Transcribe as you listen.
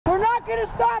going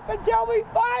to stop until we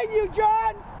find you,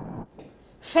 John.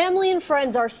 Family and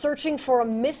friends are searching for a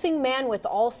missing man with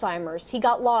Alzheimer's. He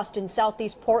got lost in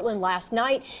southeast Portland last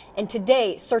night, and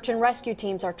today search and rescue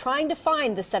teams are trying to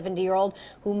find the 70-year-old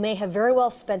who may have very well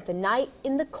spent the night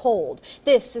in the cold.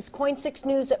 This is KOIN 6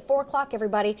 News at 4 o'clock,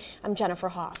 everybody. I'm Jennifer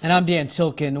Hoff. And I'm Dan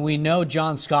Tilkin. We know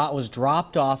John Scott was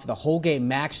dropped off at the Holgate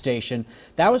Max station.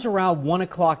 That was around 1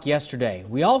 o'clock yesterday.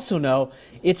 We also know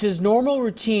it's his normal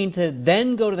routine to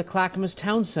then go to the Clackamas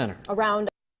Town Center. Around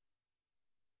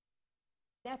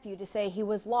nephew to say he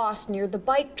was lost near the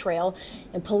bike trail,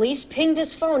 and police pinged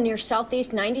his phone near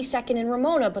southeast 92nd and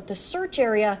Ramona, but the search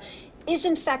area is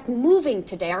in fact moving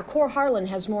today. Our Cor Harlan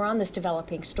has more on this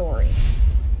developing story.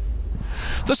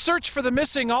 The search for the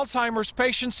missing Alzheimer's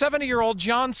patient, 70-year-old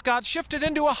John Scott, shifted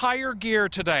into a higher gear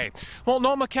today.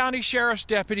 Multnomah County Sheriff's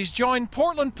deputies joined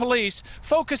Portland police,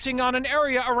 focusing on an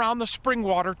area around the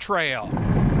Springwater Trail.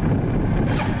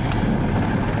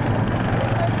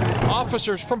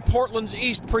 Officers from Portland's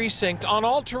East Precinct on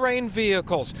all-terrain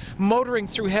vehicles, motoring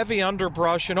through heavy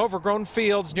underbrush and overgrown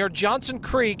fields near Johnson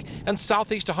Creek and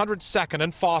southeast 102nd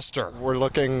and Foster. We're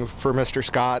looking for Mr.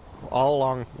 Scott all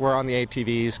along. We're on the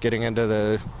ATVs, getting into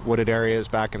the wooded areas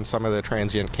back in some of the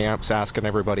transient camps, asking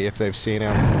everybody if they've seen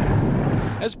him.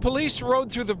 As police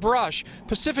rode through the brush,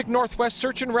 Pacific Northwest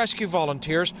search and rescue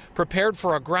volunteers prepared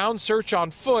for a ground search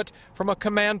on foot from a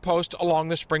command post along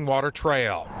the Springwater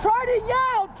Trail. Try to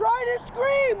yell, try to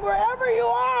scream wherever you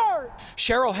are.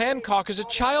 Cheryl Hancock is a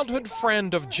childhood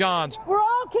friend of John's. We're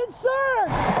all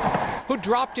concerned. Who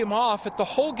dropped him off at the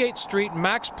Holgate Street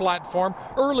Max platform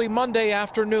early Monday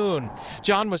afternoon.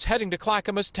 John was heading to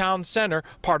Clackamas Town Center,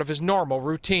 part of his normal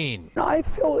routine. I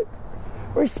feel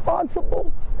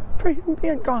responsible for him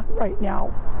being gone right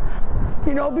now,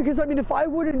 you know, because I mean, if I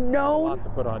would have known. There's a lot to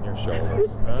put on your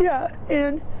shoulders. Huh? Yeah,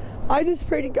 and I just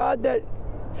pray to God that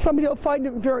somebody will find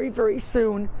him very, very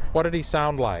soon. What did he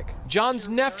sound like? John's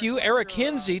nephew, Eric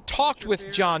Hinsey, talked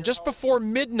with John just before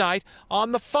midnight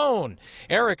on the phone.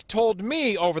 Eric told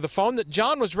me over the phone that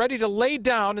John was ready to lay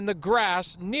down in the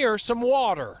grass near some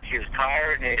water. He was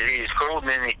tired and he was cold,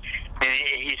 and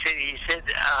he said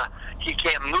he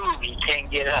can't move, he can't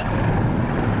get up.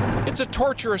 It's a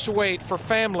torturous wait for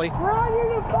family. We're out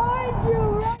here to find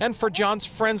you. And for John's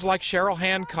friends like Cheryl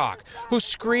Hancock, who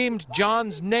screamed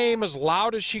John's name as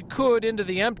loud as she could into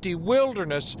the empty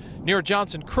wilderness near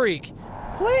Johnson Creek.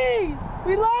 Please,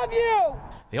 we love you.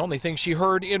 The only thing she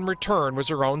heard in return was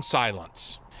her own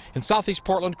silence. In southeast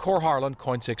Portland, Cor Harlan,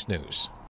 KOIN 6 News.